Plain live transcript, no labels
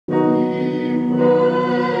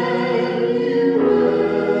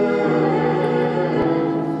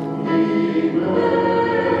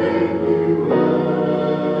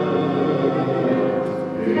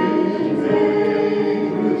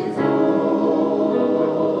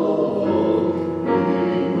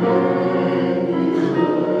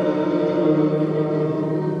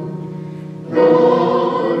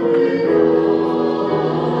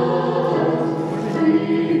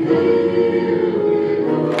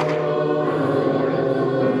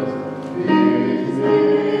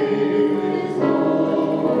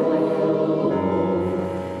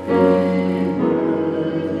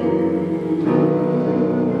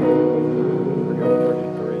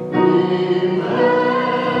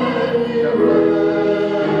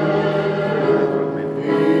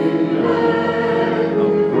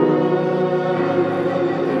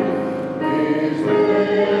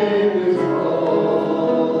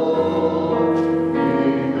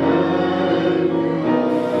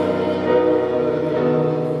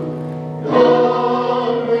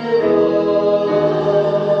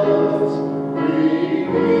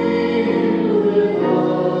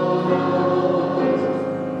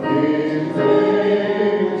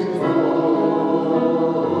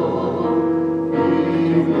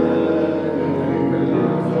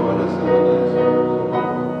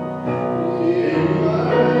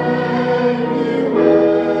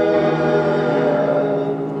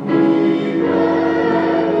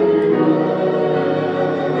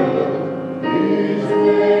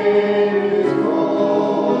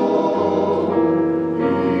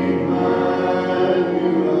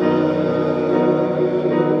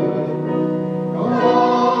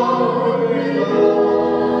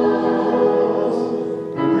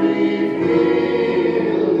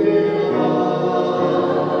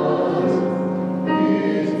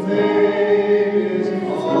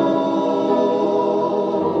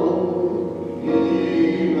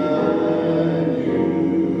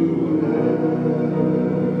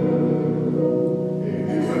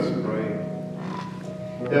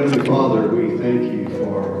Heavenly Father, we thank you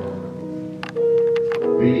for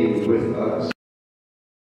being with us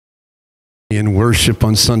in worship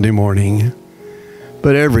on Sunday morning,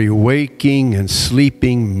 but every waking and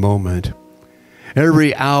sleeping moment,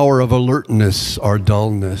 every hour of alertness or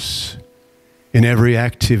dullness, in every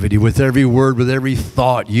activity, with every word, with every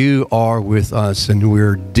thought, you are with us, and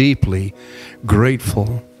we're deeply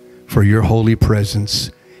grateful for your holy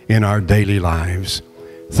presence in our daily lives.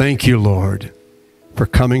 Thank you, Lord, for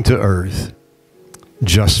coming to earth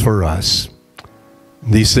just for us.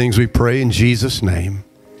 These things we pray in Jesus' name.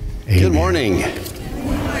 Amen. Good morning.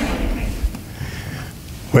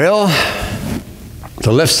 Well,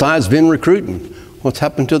 the left side's been recruiting. What's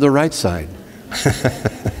happened to the right side?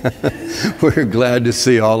 We're glad to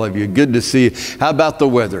see all of you. Good to see you. How about the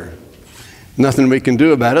weather? Nothing we can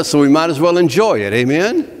do about it, so we might as well enjoy it.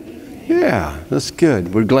 Amen? Yeah, that's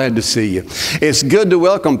good. We're glad to see you. It's good to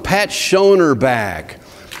welcome Pat Schoner back.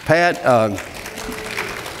 Pat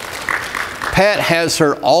has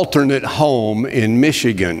her alternate home in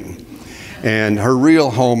Michigan, and her real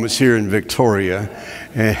home is here in Victoria.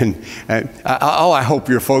 And I hope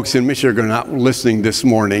your folks in Michigan are not listening this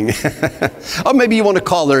morning. Or maybe you want to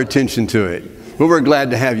call their attention to it. But we're glad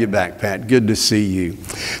to have you back, Pat. Good to see you.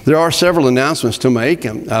 There are several announcements to make.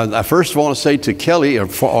 I first want to say to Kelly,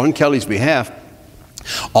 on Kelly's behalf,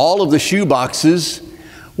 all of the shoe boxes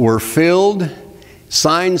were filled,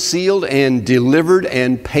 signed, sealed, and delivered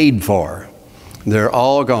and paid for. They're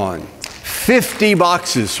all gone. 50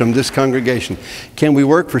 boxes from this congregation. Can we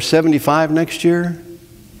work for 75 next year?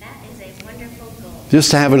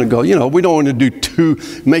 Just having a goal. You know, we don't want to do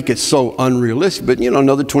make it so unrealistic, but you know,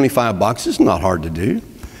 another 25 boxes is not hard to do.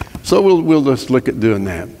 So we'll just look at doing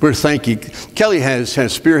that. We're thank you. Kelly has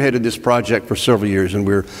spearheaded this project for several years, and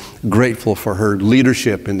we're grateful for her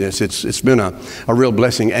leadership in this. It's been a real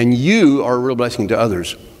blessing, and you are a real blessing to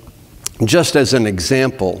others. Just as an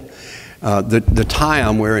example, the tie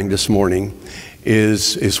I'm wearing this morning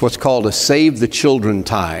is what's called a Save the Children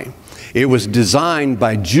tie. It was designed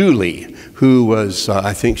by Julie, who was,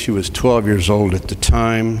 I think she was 12 years old at the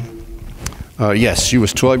time. Yes, she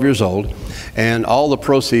was 12 years old. And all the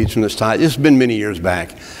proceeds from this tie, this has been many years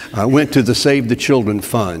back, went to the Save the Children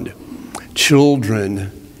Fund.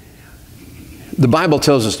 Children. The Bible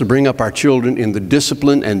tells us to bring up our children in the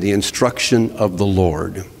discipline and the instruction of the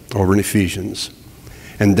Lord, over in Ephesians.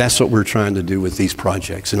 And that's what we're trying to do with these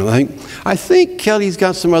projects. And I think Kelly's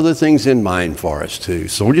got some other things in mind for us too.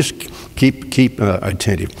 So we'll just keep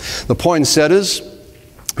attentive. The poinsettias,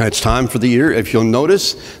 it's time for the year. If you'll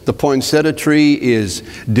notice, the poinsettia tree is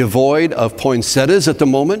devoid of poinsettias at the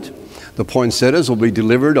moment. The poinsettias will be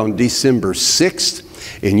delivered on December 6th.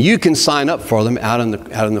 And you can sign up for them out in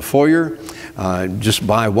the foyer. Just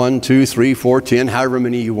buy 1, 2, 3, 4, 10, however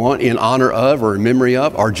many you want, in honor of or in memory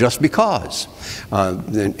of or just because.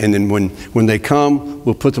 And then when they come,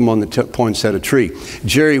 we'll put them on the poinsettia tree.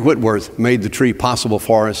 Jerry Whitworth made the tree possible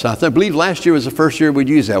for us. I believe last year was the first year we'd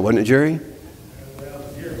use that, wasn't it, Jerry?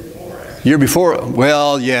 Year before?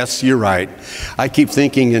 Well, yes, you're right. I keep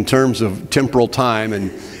thinking in terms of temporal time,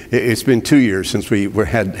 and it's been 2 years since we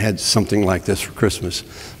had something like this for Christmas.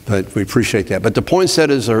 But we appreciate that. But the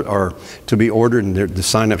poinsettias are to be ordered, and the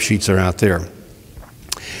sign-up sheets are out there.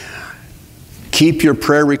 Keep your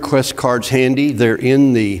prayer request cards handy. They're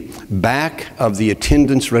in the back of the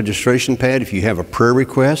attendance registration pad. If you have a prayer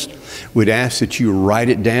request, we'd ask that you write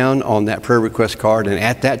it down on that prayer request card, and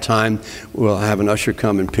at that time, we'll have an usher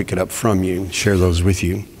come and pick it up from you and share those with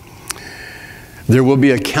you. There will be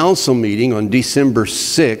a council meeting on December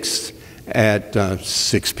 6th at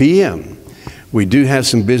 6 p.m. We do have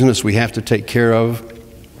some business we have to take care of.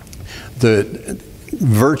 The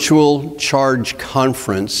virtual charge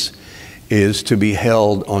conference is to be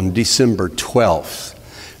held on December 12th.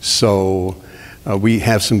 So we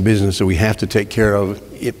have some business that we have to take care of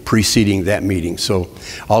preceding that meeting. So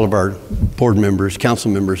all of our board members, council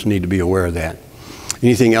members need to be aware of that.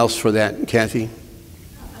 Anything else for that, Kathy?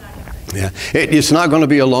 Yeah, it's not going to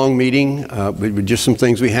be a long meeting, but just some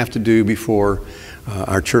things we have to do before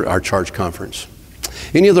our charge conference.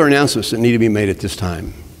 Any other announcements that need to be made at this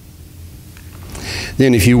time?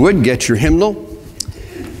 Then if you would, get your hymnal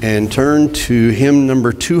and turn to hymn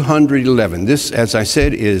number 211. This, as I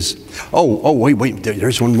said, is, wait,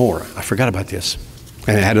 there's one more. I forgot about this,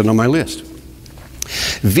 and I had it on my list.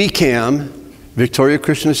 VCAM, Victoria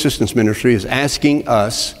Christian Assistance Ministry, is asking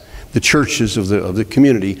us, the churches of the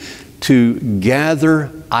community, to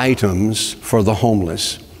gather items for the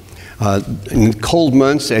homeless. In cold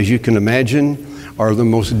months, as you can imagine, are the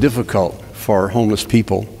most difficult for homeless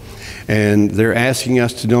people. And they're asking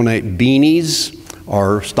us to donate beanies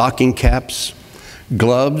or stocking caps,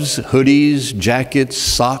 gloves, hoodies, jackets,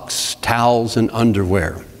 socks, towels, and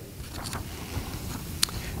underwear.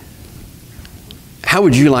 How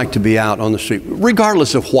would you like to be out on the street,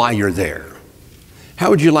 regardless of why you're there? How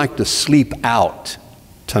would you like to sleep out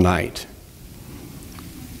tonight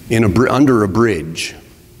under a bridge,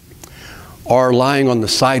 or lying on the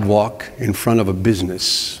sidewalk in front of a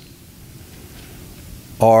business,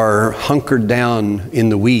 or hunkered down in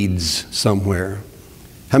the weeds somewhere?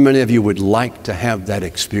 How many of you would like to have that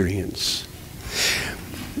experience?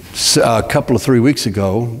 A couple of 3 weeks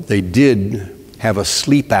ago, they did have a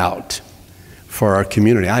sleep out for our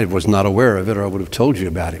community. I was not aware of it, or I would have told you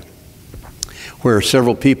about it, where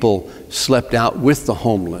several people slept out with the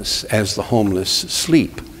homeless as the homeless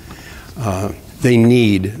sleep. They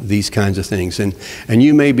need these kinds of things. And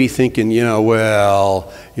you may be thinking,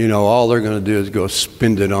 well, all they're going to do is go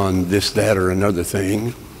spend it on this, that, or another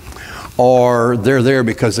thing. Or they're there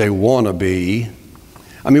because they want to be.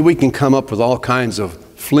 I mean, we can come up with all kinds of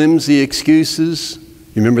flimsy excuses.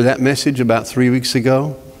 You remember that message about 3 weeks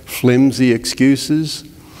ago? Flimsy excuses.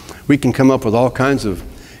 We can come up with all kinds of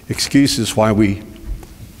excuses why we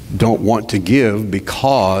don't want to give,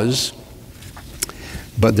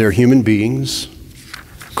 but they're human beings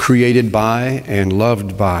created by and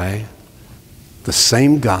loved by the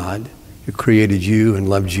same God who created you and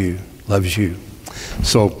loves you.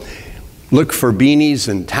 So look for beanies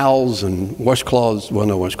and towels and washcloths. Well,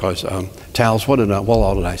 no washcloths, towels. What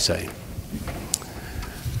all did I say?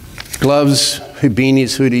 Gloves,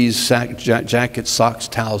 beanies, hoodies, jackets, socks,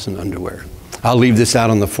 towels, and underwear. I'll leave this out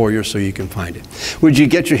on the foyer so you can find it. Would you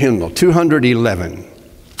get your hymnal? 211.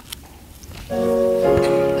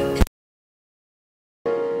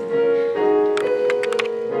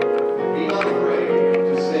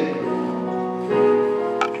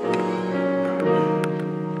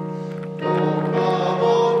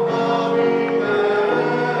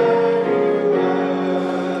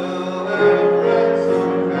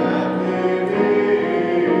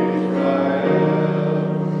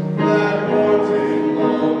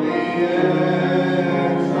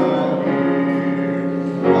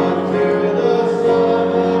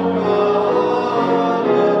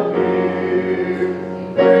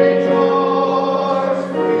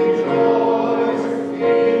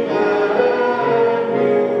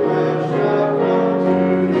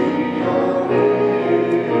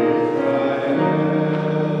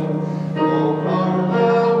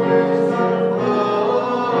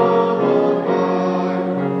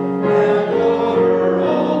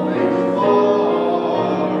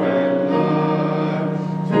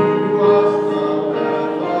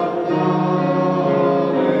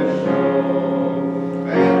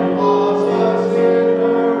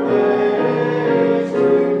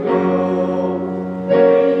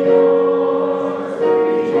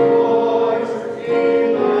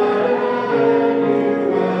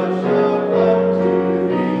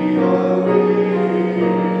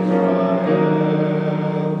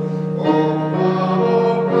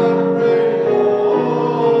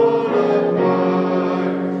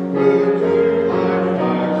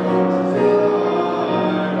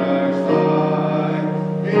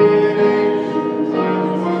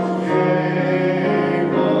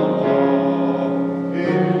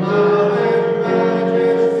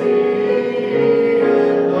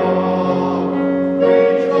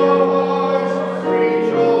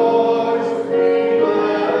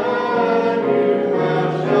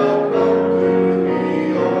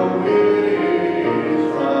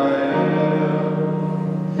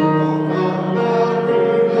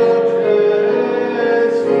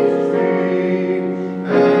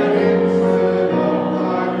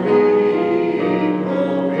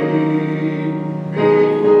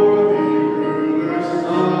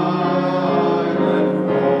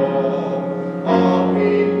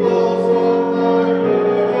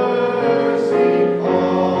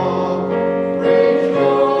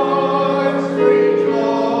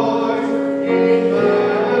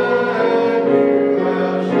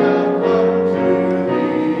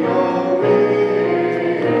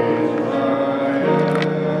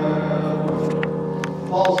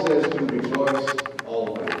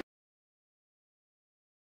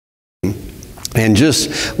 And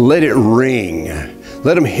just let it ring.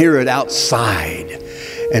 Let them hear it outside.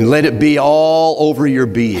 And let it be all over your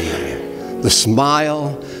being. The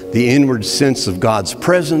smile, the inward sense of God's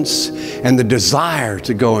presence, and the desire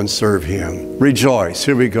to go and serve Him. Rejoice.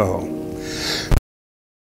 Here we go.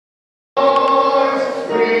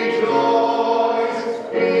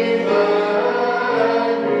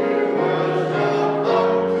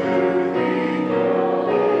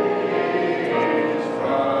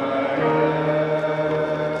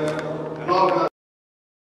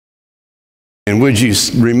 would you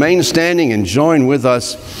remain standing and join with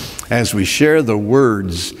us as we share the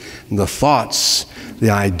words, and the thoughts, the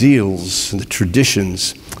ideals, and the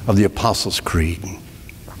traditions of the Apostles' Creed.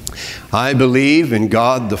 I believe in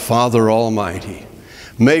God the Father Almighty,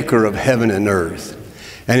 maker of heaven and earth,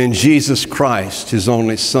 and in Jesus Christ, his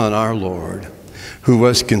only Son, our Lord, who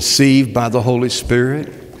was conceived by the Holy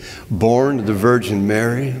Spirit, born of the Virgin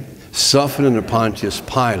Mary, suffered under Pontius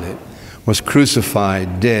Pilate, was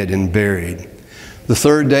crucified, dead, and buried. The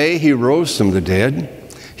third day he rose from the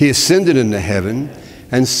dead. He ascended into heaven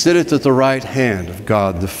and sitteth at the right hand of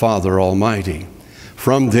God the Father Almighty.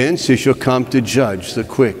 From thence he shall come to judge the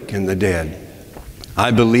quick and the dead.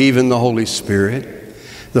 I believe in the Holy Spirit,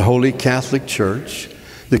 the Holy Catholic Church,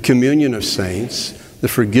 the communion of saints, the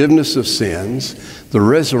forgiveness of sins, the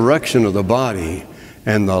resurrection of the body,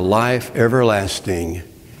 and the life everlasting.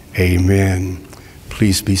 Amen.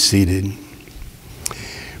 Please be seated.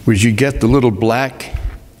 Would you get the little black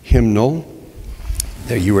hymnal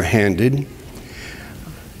that you were handed?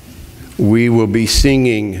 We will be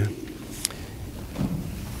singing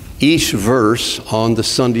each verse on the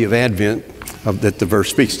Sunday of Advent that the verse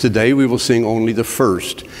speaks. Today we will sing only the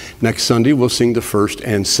first. Next Sunday we'll sing the first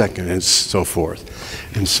and second, and so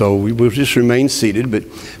forth. And so we will just remain seated, but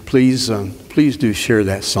please do share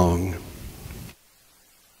that song.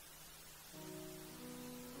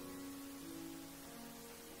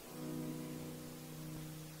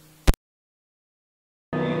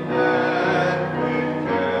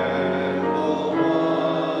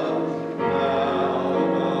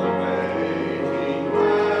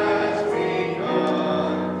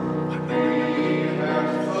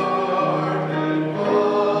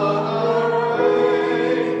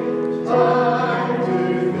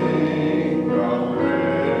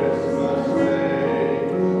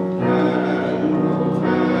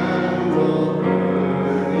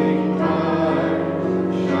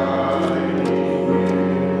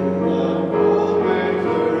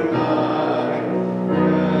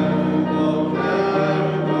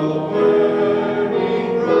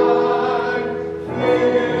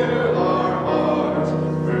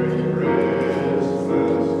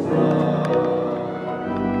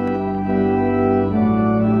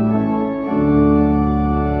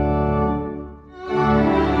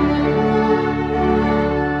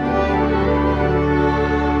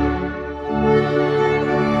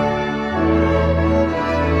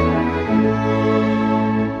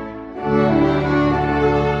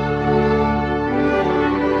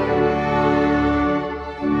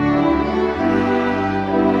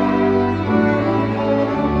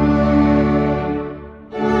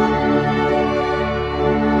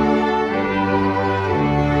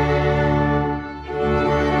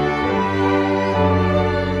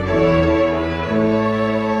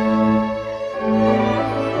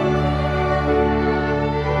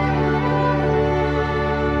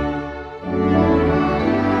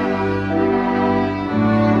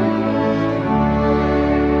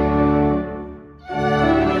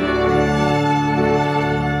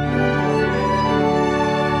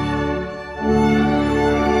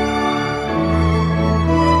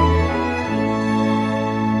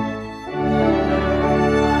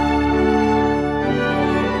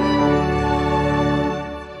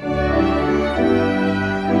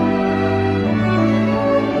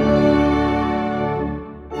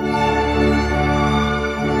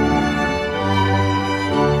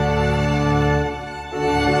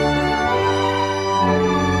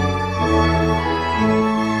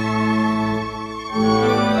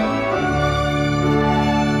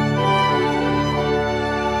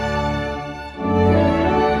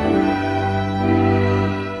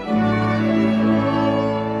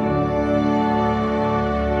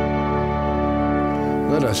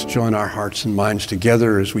 Let us join our hearts and minds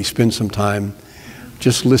together as we spend some time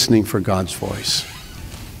just listening for God's voice.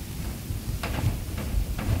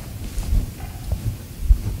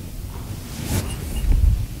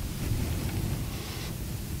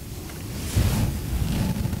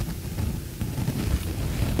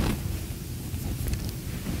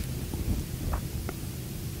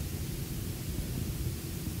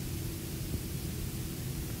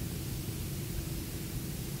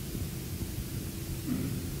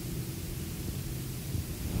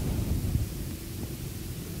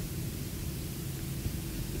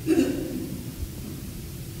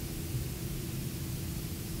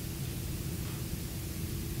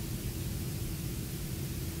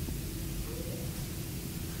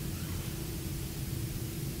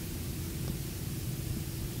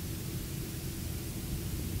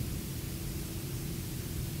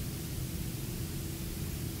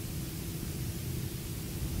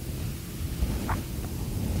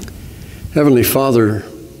 Heavenly Father,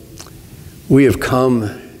 we have come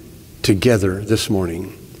together this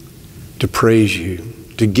morning to praise you,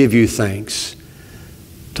 to give you thanks,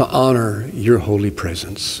 to honor your holy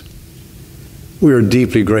presence. We are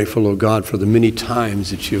deeply grateful, O God, for the many times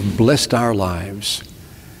that you have blessed our lives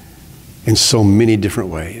in so many different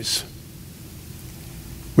ways.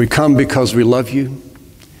 We come because we love you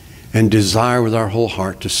and desire with our whole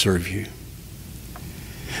heart to serve you.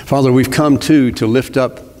 Father, we've come too to lift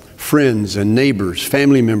up friends and neighbors,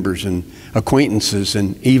 family members and acquaintances,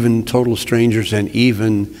 and even total strangers and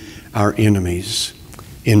even our enemies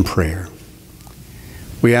in prayer.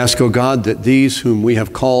 We ask, O God, that these whom we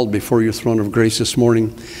have called before your throne of grace this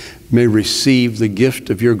morning may receive the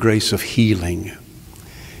gift of your grace of healing.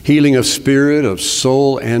 Healing of spirit, of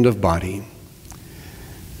soul, and of body.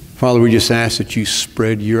 Father, we just ask that you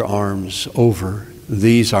spread your arms over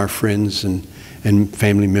these, our friends and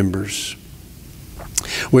family members.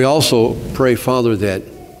 We also pray, Father, that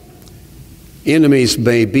enemies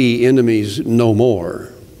may be enemies no more.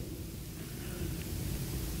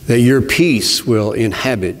 That your peace will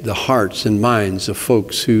inhabit the hearts and minds of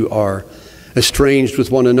folks who are estranged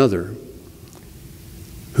with one another,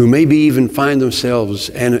 who maybe even find themselves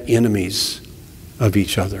enemies of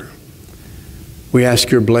each other. We ask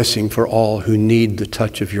your blessing for all who need the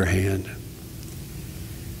touch of your hand.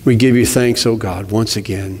 We give you thanks, O God, once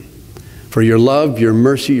again, for your love, your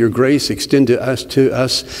mercy, your grace extended to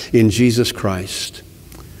us in Jesus Christ.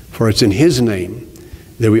 For it's in his name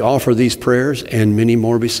that we offer these prayers and many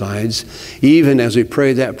more besides, even as we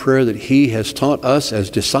pray that prayer that he has taught us as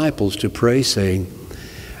disciples to pray, saying,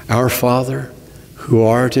 Our Father, who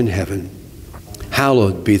art in heaven,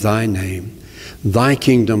 hallowed be thy name. Thy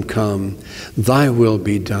kingdom come, thy will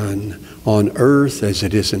be done on earth as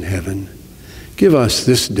it is in heaven. Give us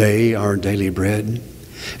this day our daily bread,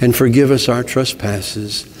 and forgive us our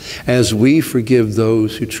trespasses, as we forgive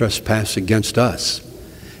those who trespass against us.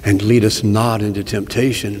 And lead us not into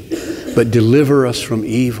temptation, but deliver us from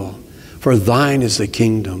evil. For thine is the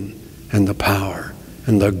kingdom, and the power,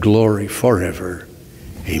 and the glory forever.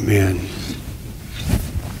 Amen.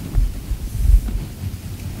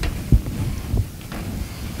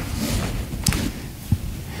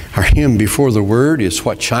 Our hymn before the word is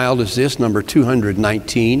What Child Is This? Number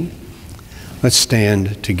 219. Let's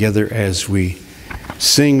stand together as we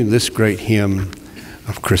sing this great hymn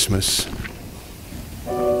of Christmas.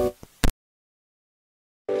 Thank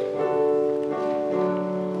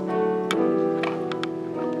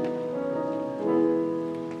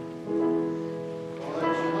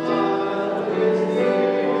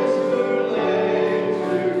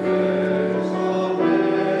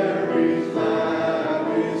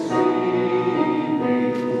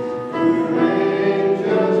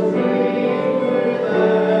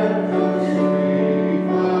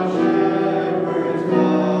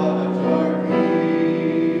you.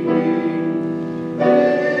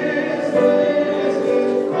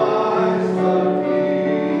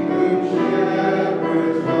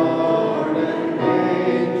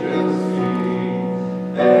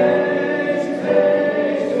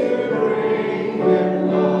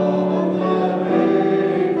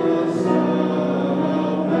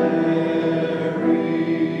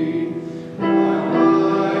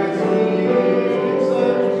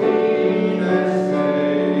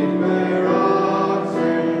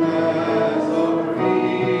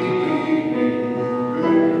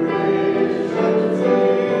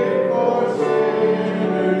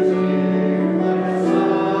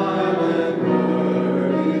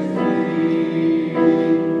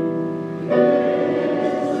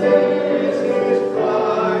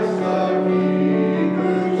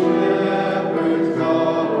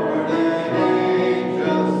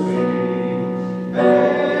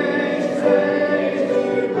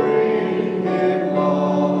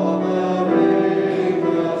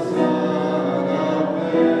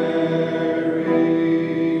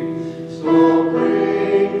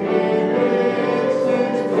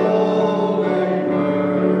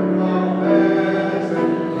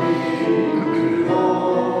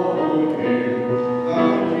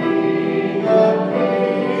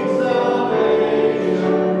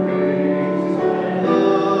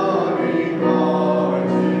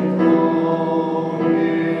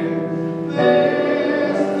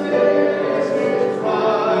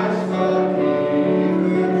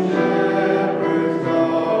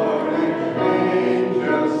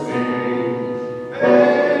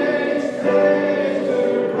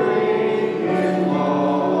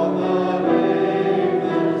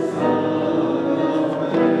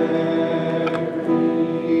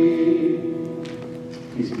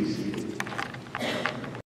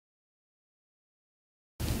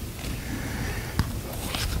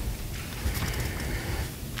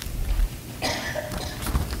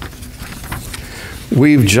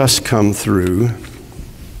 We've just come through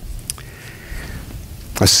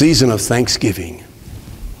a season of thanksgiving,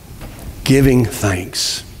 giving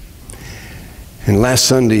thanks. And last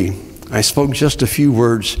Sunday, I spoke just a few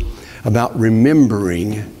words about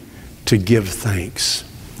remembering to give thanks.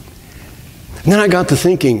 And then I got to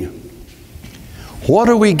thinking, what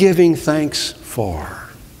are we giving thanks for?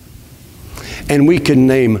 And we can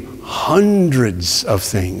name hundreds of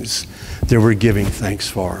things that we're giving thanks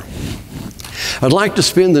for. I'd like to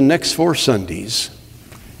spend the next 4 Sundays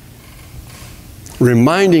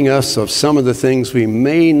reminding us of some of the things we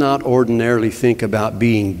may not ordinarily think about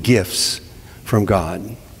being gifts from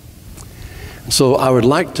God. So I would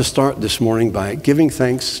like to start this morning by giving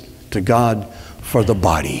thanks to God for the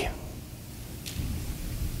body.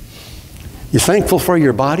 You thankful for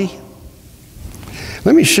your body?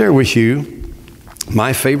 Let me share with you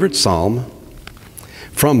my favorite psalm,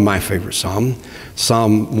 from my favorite psalm,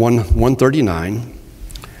 Psalm 139,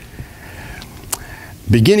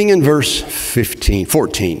 beginning in verse 14.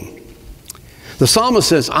 The psalmist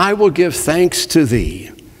says, I will give thanks to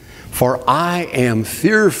thee, for I am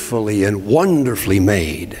fearfully and wonderfully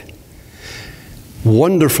made.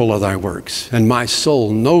 Wonderful are thy works, and my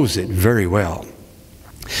soul knows it very well.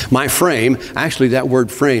 My frame, actually that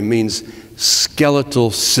word frame means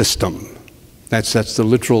skeletal system. That's the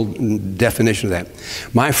literal definition of that.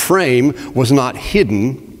 My frame was not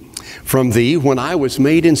hidden from thee when I was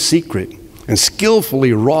made in secret and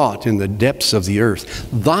skillfully wrought in the depths of the earth.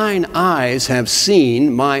 Thine eyes have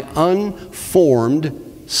seen my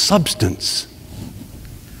unformed substance.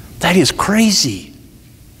 That is crazy.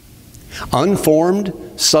 Unformed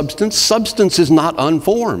substance. Substance is not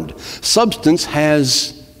unformed. Substance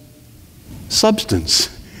has substance.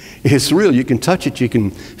 It's real. You can touch it. You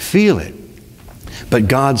can feel it. But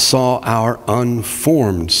God saw our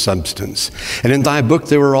unformed substance. And in thy book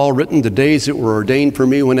they were all written, the days that were ordained for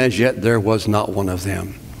me, when as yet there was not one of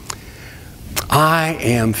them. I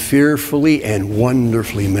am fearfully and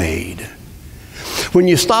wonderfully made. When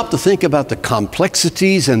you stop to think about the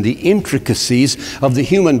complexities and the intricacies of the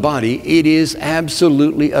human body, it is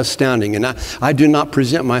absolutely astounding. And I do not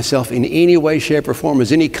present myself in any way, shape, or form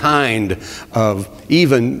as any kind of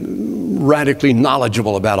even radically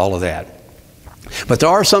knowledgeable about all of that. But there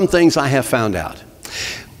are some things I have found out.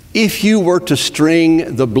 If you were to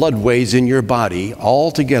string the bloodways in your body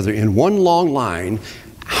all together in one long line,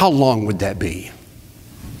 how long would that be?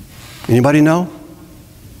 Anybody know?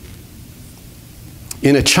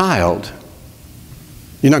 In a child,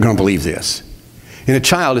 you're not going to believe this. In a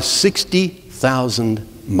child, it's 60,000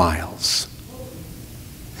 miles.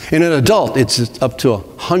 In an adult, it's up to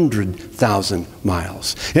 100,000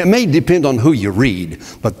 miles. It may depend on who you read,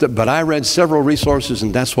 but I read several resources,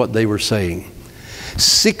 and that's what they were saying.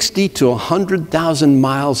 60 to 100,000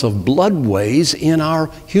 miles of bloodways in our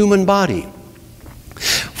human body.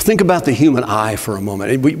 Think about the human eye for a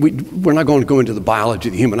moment. We're not going to go into the biology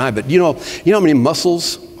of the human eye, but you know how many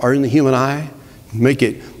muscles are in the human eye? Make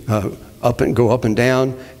it go up and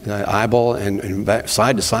down, eyeball and back,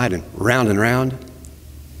 side to side and round.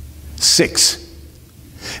 6.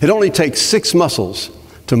 It only takes 6 muscles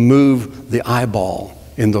to move the eyeball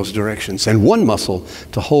in those directions, and 1 muscle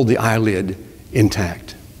to hold the eyelid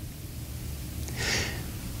intact.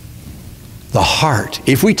 The heart,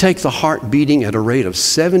 if we take the heart beating at a rate of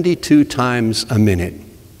 72 times a minute,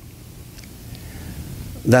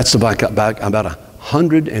 that's about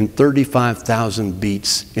 135,000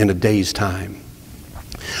 beats in a day's time.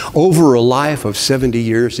 Over a life of 70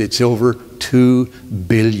 years, it's over 2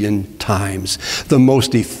 billion times. The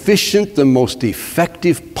most efficient, the most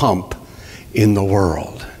effective pump in the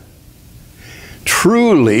world.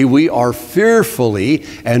 Truly, we are fearfully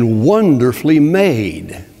and wonderfully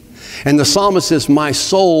made. And the psalmist says, my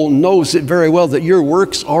soul knows it very well that your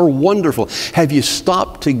works are wonderful. Have you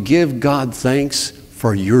stopped to give God thanks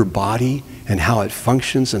for your body and how it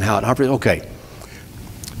functions and how it operates? Okay.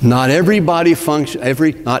 Not every body functions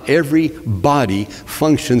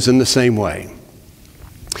in the same way.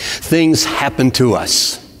 Things happen to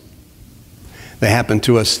us. They happen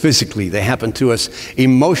to us physically. They happen to us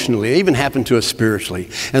emotionally. They even happen to us spiritually.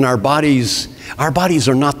 And our bodies are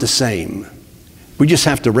not the same. We just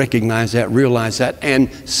have to recognize that, realize that,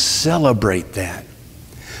 and celebrate that.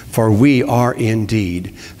 For we are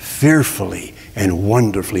indeed fearfully and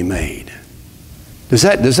wonderfully made. Does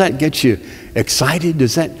that get you excited?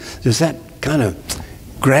 Does that kind of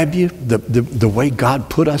grab you, the way God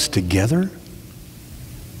put us together?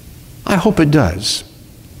 I hope it does.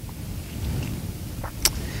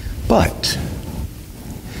 But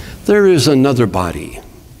there is another body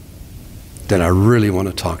that I really want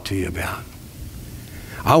to talk to you about.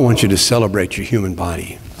 I want you to celebrate your human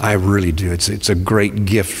body. I really do. It's a great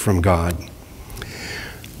gift from God.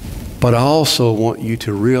 But I also want you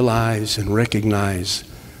to realize and recognize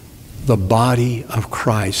the body of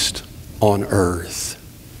Christ on earth.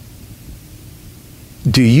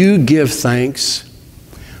 Do you give thanks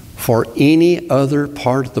for any other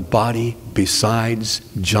part of the body besides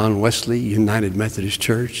John Wesley United Methodist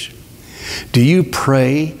Church? Do you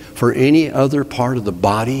pray for any other part of the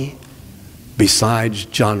body besides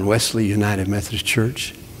John Wesley United Methodist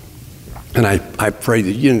Church? And I pray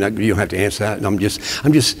that you don't have to answer that. And I'm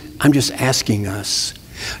just asking us,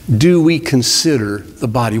 do we consider the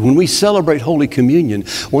body? When we celebrate Holy Communion,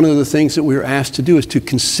 one of the things that we're asked to do is to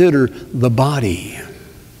consider the body.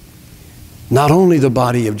 Not only the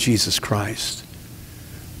body of Jesus Christ,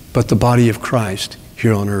 but the body of Christ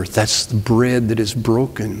here on earth. That's the bread that is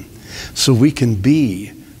broken so we can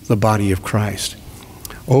be the body of Christ.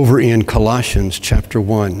 Over in Colossians chapter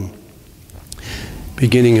 1,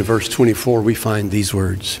 beginning in verse 24, we find these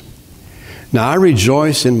words. Now I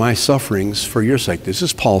rejoice in my sufferings for your sake. This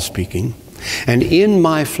is Paul speaking. And in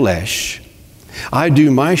my flesh, I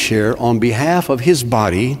do my share on behalf of his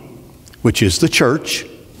body, which is the church,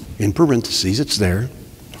 in parentheses, it's there,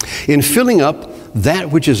 in filling up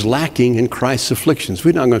that which is lacking in Christ's afflictions.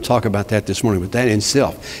 We're not going to talk about that this morning, but that in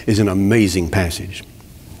itself is an amazing passage.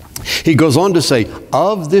 He goes on to say,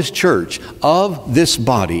 of this church, of this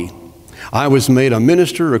body, I was made a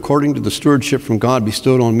minister according to the stewardship from God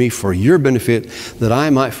bestowed on me for your benefit, that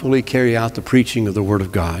I might fully carry out the preaching of the Word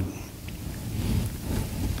of God.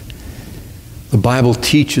 The Bible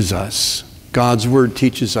teaches us, God's Word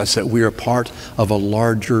teaches us that we are part of a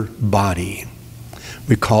larger body.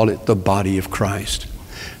 We call it the body of Christ.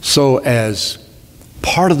 So as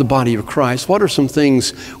part of the body of Christ, what are some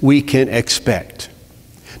things we can expect?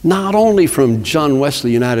 Not only from John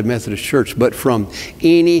Wesley United Methodist Church, but from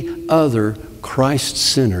any other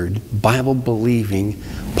Christ-centered, Bible-believing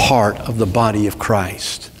part of the body of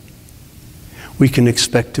Christ. We can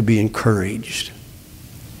expect to be encouraged.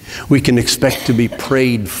 We can expect to be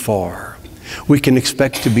prayed for. We can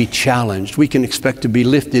expect to be challenged. We can expect to be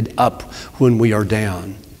lifted up when we are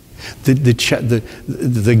down.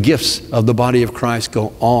 The gifts of the body of Christ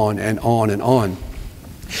go on and on and on.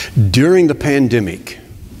 During the pandemic,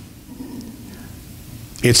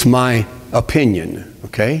 it's my opinion,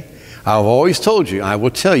 okay? I've always told you, I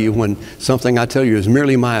will tell you when something I tell you is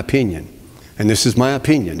merely my opinion. And this is my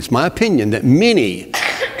opinion. It's my opinion that many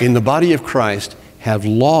in the body of Christ have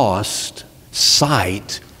lost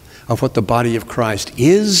sight of what the body of Christ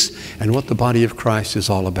is and what the body of Christ is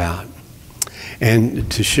all about. And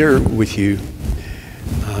to share with you,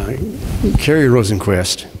 Carrie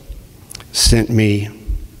Rosenquist sent me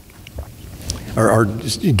or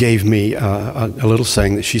gave me a little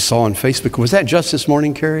saying that she saw on Facebook. Was that just this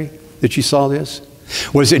morning, Carrie, that you saw this?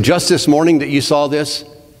 Was it just this morning that you saw this?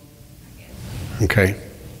 Okay.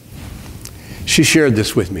 She shared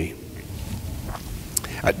this with me.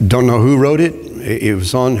 I don't know who wrote it. It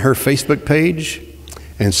was on her Facebook page,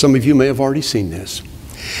 and some of you may have already seen this.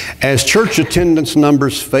 As church attendance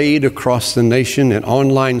numbers fade across the nation and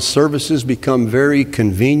online services become very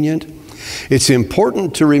convenient, it's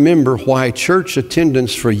important to remember why church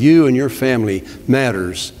attendance for you and your family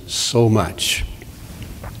matters so much.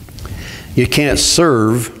 You can't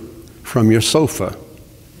serve from your sofa.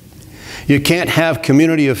 You can't have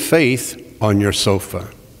community of faith on your sofa.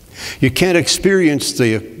 You can't experience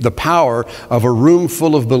the power of a room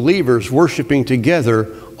full of believers worshiping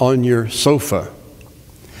together on your sofa.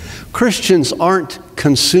 Christians aren't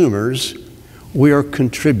consumers, we are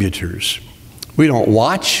contributors. We don't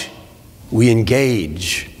watch, we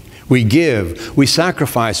engage. We give, we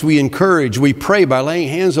sacrifice, we encourage, we pray by laying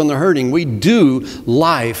hands on the hurting. We do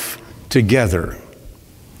life together.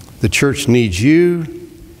 The church needs you,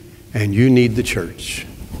 and you need the church.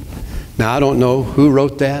 Now, I don't know who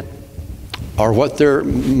wrote that or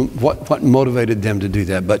what motivated them to do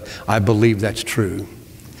that, but I believe that's true.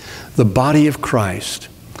 The body of Christ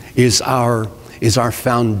is our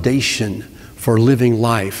foundation for living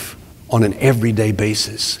life on an everyday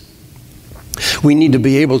basis. We need to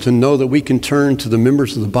be able to know that we can turn to the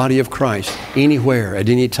members of the body of Christ anywhere, at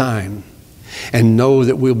any time, and know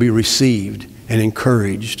that we'll be received and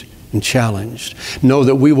encouraged and challenged. Know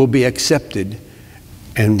that we will be accepted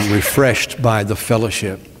and refreshed by the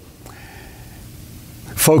fellowship.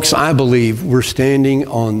 Folks, I believe we're standing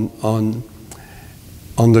on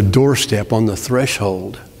the doorstep, on the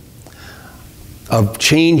threshold of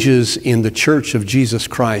changes in the church of Jesus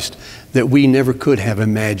Christ that we never could have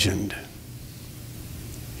imagined.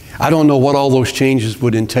 I don't know what all those changes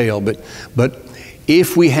would entail, but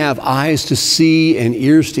if we have eyes to see and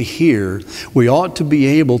ears to hear, we ought to be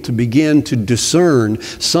able to begin to discern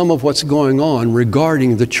some of what's going on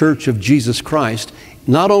regarding the church of Jesus Christ,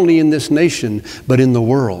 not only in this nation, but in the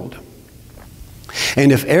world.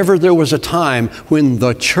 And if ever there was a time when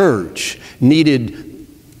the church needed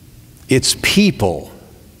its people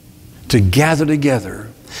to gather together,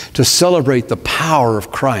 to celebrate the power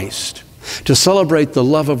of Christ, to celebrate the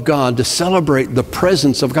love of God, to celebrate the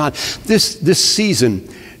presence of God. This season,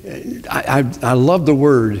 I love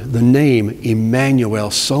the name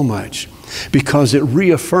Emmanuel so much, because it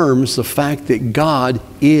reaffirms the fact that God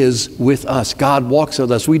is with us. God walks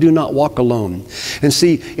with us. We do not walk alone. And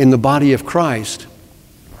see, in the body of Christ,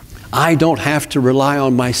 I don't have to rely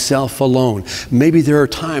on myself alone. Maybe there are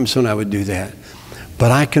times when I would do that,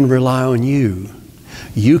 but I can rely on you.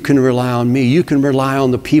 You can rely on me. You can rely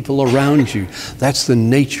on the people around you. That's the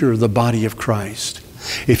nature of the body of Christ.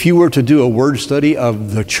 If you were to do a word study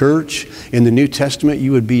of the church in the New Testament,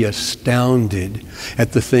 you would be astounded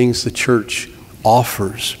at the things the church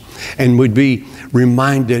offers, and would be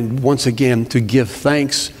reminded once again to give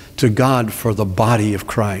thanks to God for the body of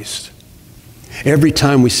Christ. Every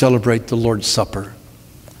time we celebrate the Lord's Supper,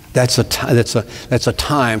 that's a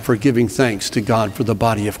time for giving thanks to God for the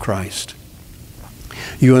body of Christ.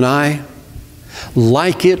 You and I,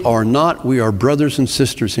 like it or not, we are brothers and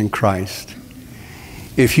sisters in Christ.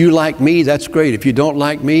 If you like me, that's great. If you don't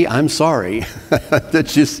like me, I'm sorry.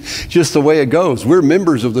 That's just the way it goes. We're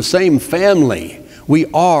members of the same family. We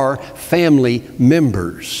are family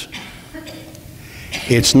members.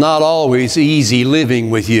 It's not always easy living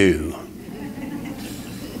with you.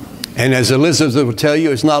 And as Elizabeth will tell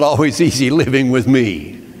you, it's not always easy living with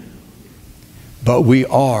me. But we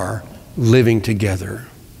are living together.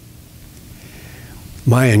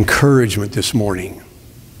 My encouragement this morning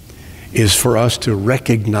is for us to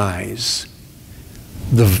recognize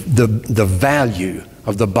the value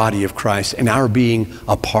of the body of Christ and our being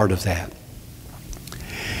a part of that.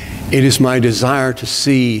 It is my desire to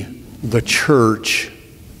see the church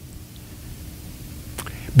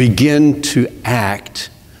begin to act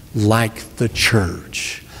like the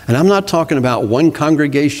church. And I'm not talking about one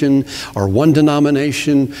congregation or one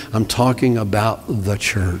denomination. I'm talking about the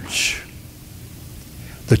church.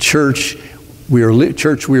 The church, we are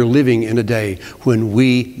living in a day when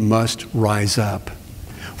we must rise up,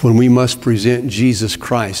 when we must present Jesus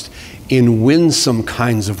Christ in winsome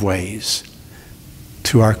kinds of ways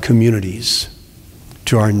to our communities,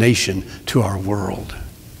 to our nation, to our world.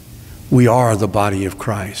 We are the body of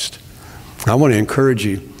Christ. I want to encourage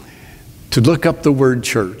you to look up the word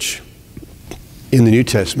church in the New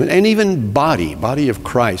Testament, and even body of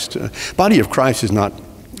Christ. Body of Christ is not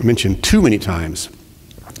mentioned too many times,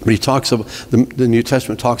 but he talks of, the New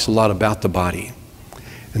Testament talks a lot about the body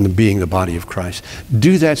and being the body of Christ.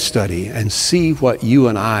 Do that study and see what you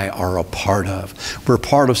and I are a part of. We're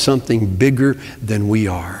part of something bigger than we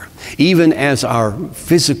are. Even as our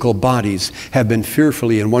physical bodies have been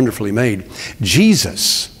fearfully and wonderfully made,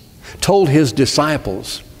 Jesus told his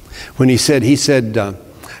disciples, when he said,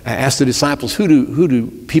 asked the disciples, who do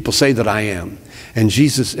people say that I am? And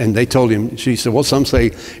they told him, she said, well, some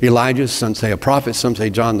say Elijah, some say a prophet, some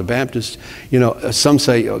say John the Baptist, some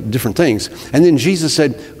say different things. And then Jesus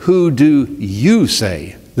said, who do you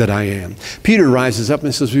say that I am? Peter rises up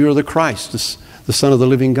and says, you are the Christ, the Son of the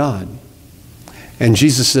living God. And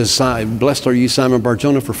Jesus says, blessed are you, Simon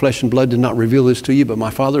Bar-Jonah, for flesh and blood did not reveal this to you, but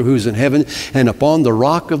my Father who is in heaven. And upon the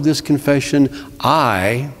rock of this confession,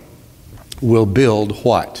 I will build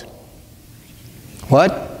what?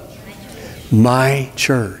 What? My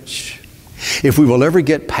church. If we will ever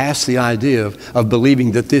get past the idea of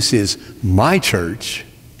believing that this is my church,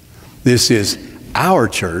 this is our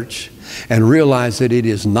church, and realize that it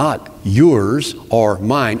is not yours or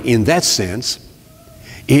mine in that sense,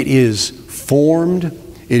 it is formed,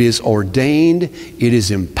 it is ordained, it is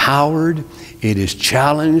empowered, it is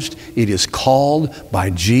challenged, it is called by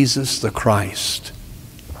Jesus the Christ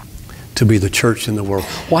to be the church in the world.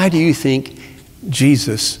 Why do you think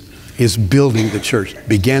Jesus is building the church,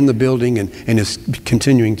 began the building and is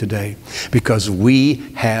continuing today? Because we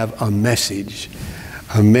have a message.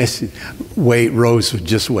 Wait, Rose was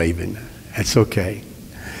just waving. That's okay.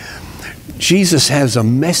 Jesus has a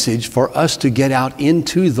message for us to get out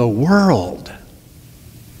into the world.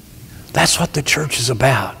 That's what the church is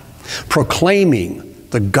about. Proclaiming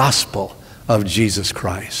the gospel of Jesus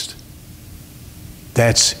Christ.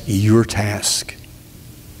 That's your task.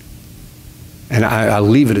 And I'll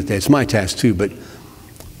leave it at that. It's my task too,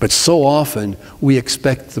 but so often we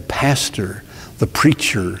expect the pastor, the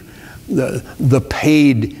preacher, the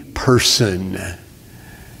paid person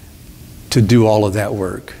to do all of that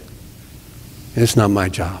work. It's not my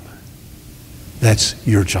job. That's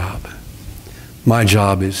your job. My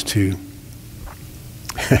job is to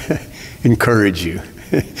encourage you.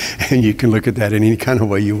 And you can look at that in any kind of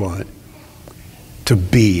way you want. To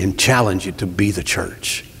be and challenge you to be the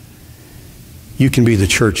church. You can be the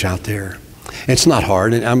church out there. It's not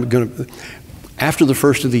hard. And after the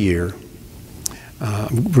first of the year,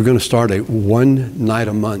 we're going to start a one night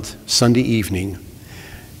a month, Sunday evening,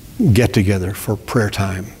 get together for prayer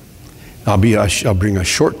time. I'll bring a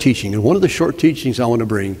short teaching. And one of the short teachings I want to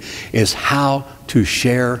bring is how to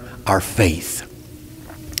share our faith.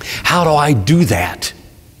 How do I do that?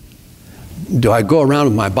 Do I go around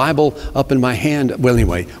with my Bible up in my hand? Well,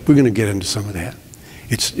 anyway, we're going to get into some of that.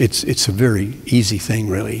 It's a very easy thing,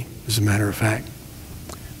 really, as a matter of fact.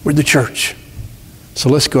 We're the church. So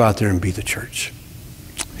let's go out there and be the church.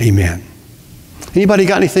 Amen. Anybody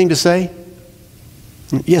got anything to say?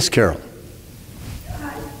 Yes, Carol.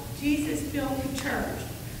 Jesus built the church,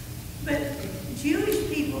 but Jewish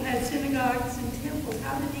people had synagogues and temples.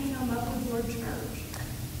 How did he come up with the word church?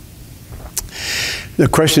 The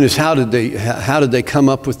question is, how did they come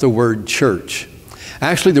up with the word church?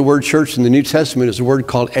 Actually, the word church in the New Testament is a word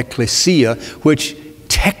called ecclesia, which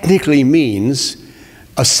technically means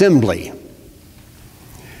assembly.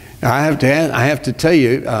 I have to tell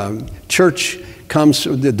you, the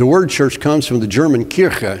word church comes from the German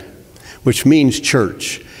Kirche, which means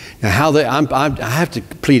church. Now, I have to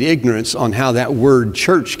plead ignorance on how that word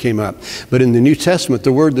church came up. But in the New Testament,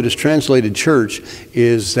 the word that is translated church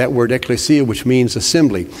is that word ecclesia, which means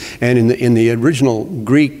assembly. And in the original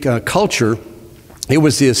Greek culture, it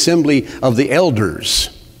was the assembly of the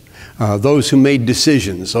elders, those who made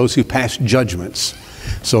decisions, those who passed judgments.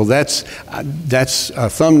 So that's a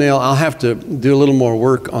thumbnail. I'll have to do a little more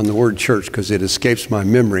work on the word church because it escapes my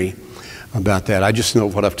memory about that. I just know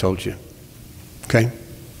what I've told you. Okay?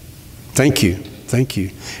 Thank you. Thank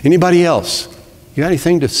you. Anybody else? You got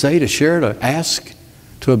anything to say, to share, to ask,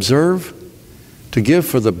 to observe, to give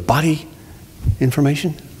for the body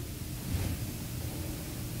information?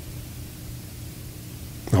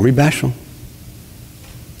 Don't be bashful.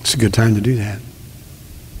 It's a good time to do that.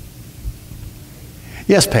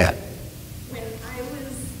 Yes, Pat. When I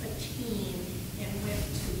was a teen and went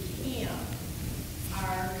to camp,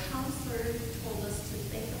 our counselor told us to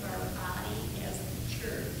think of our body as the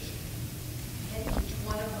church and each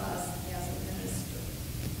one of us as a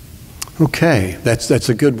minister. Okay, that's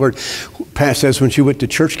a good word. Pat says when she went to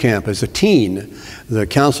church camp as a teen, the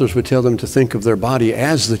counselors would tell them to think of their body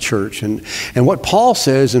as the church. And what Paul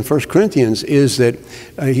says in 1 Corinthians is that,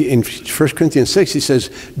 in 1 Corinthians 6, he says,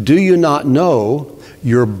 do you not know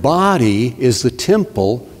your body is the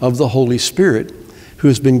temple of the Holy Spirit who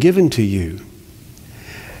has been given to you?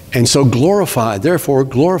 And so therefore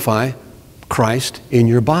glorify Christ in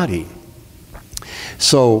your body.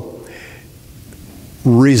 So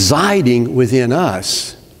residing within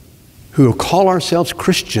us, who call ourselves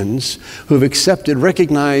Christians, who have accepted,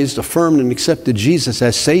 recognized, affirmed, and accepted Jesus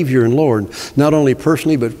as Savior and Lord, not only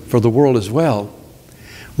personally but for the world as well,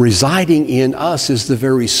 residing in us is the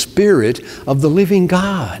very Spirit of the living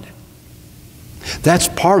God. That's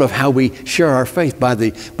part of how we share our faith, by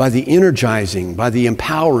the energizing, by the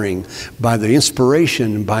empowering, by the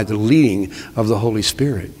inspiration, by the leading of the Holy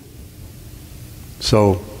Spirit.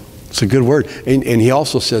 So it's a good word. And he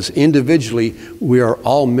also says individually we are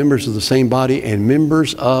all members of the same body and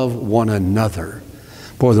members of one another.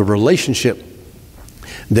 Boy, the relationship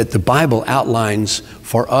that the Bible outlines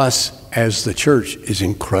for us as the church is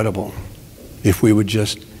incredible if we would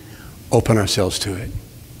just open ourselves to it.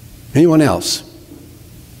 Anyone else?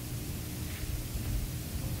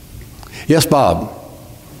 Yes, Bob.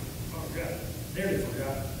 Nearly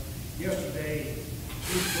forgot. Yesterday,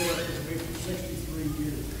 we grew up with me for 63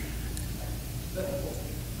 years. I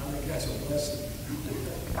think that's a blessing.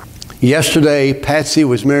 Yesterday, Patsy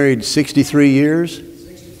was married 63 years?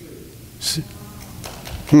 63.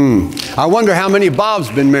 I wonder how many Bob's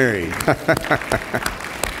been married.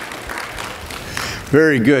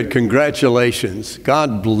 Very good. Congratulations.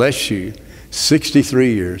 God bless you.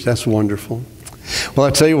 63 years. That's wonderful. Well,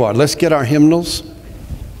 I'll tell you what. Let's get our hymnals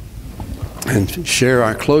and share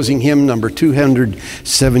our closing hymn, number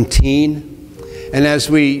 217. And as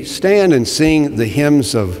we stand and sing the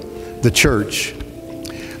hymns of the church,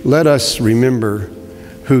 let us remember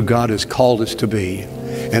who God has called us to be.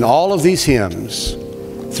 And all of these hymns,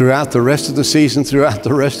 throughout the rest of the season, throughout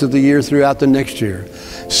the rest of the year, throughout the next year,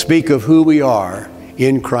 speak of who we are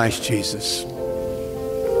in Christ Jesus.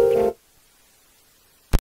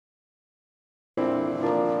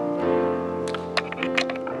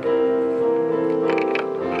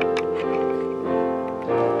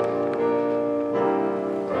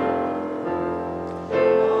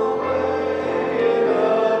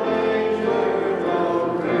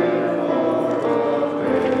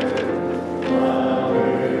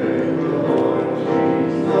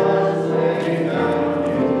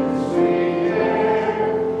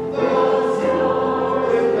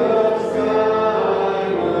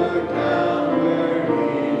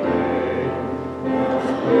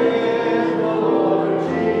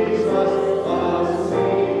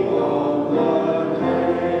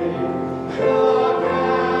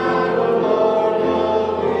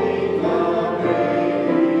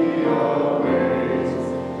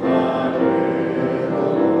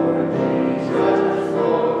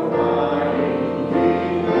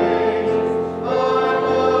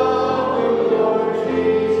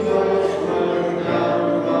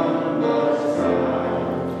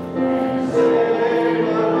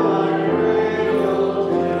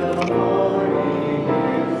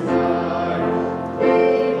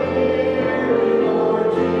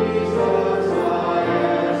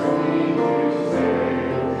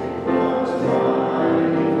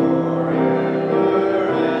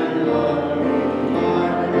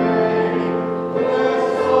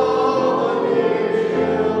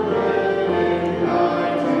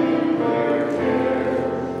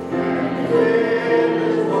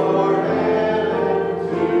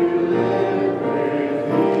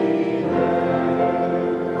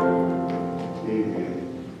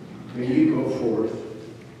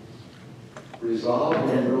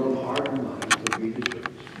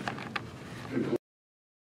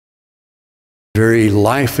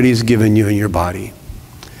 life that He's given you in your body.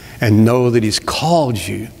 And know that He's called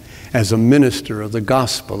you as a minister of the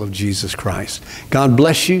gospel of Jesus Christ. God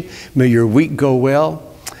bless you. May your week go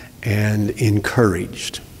well and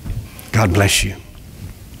encouraged. God bless you.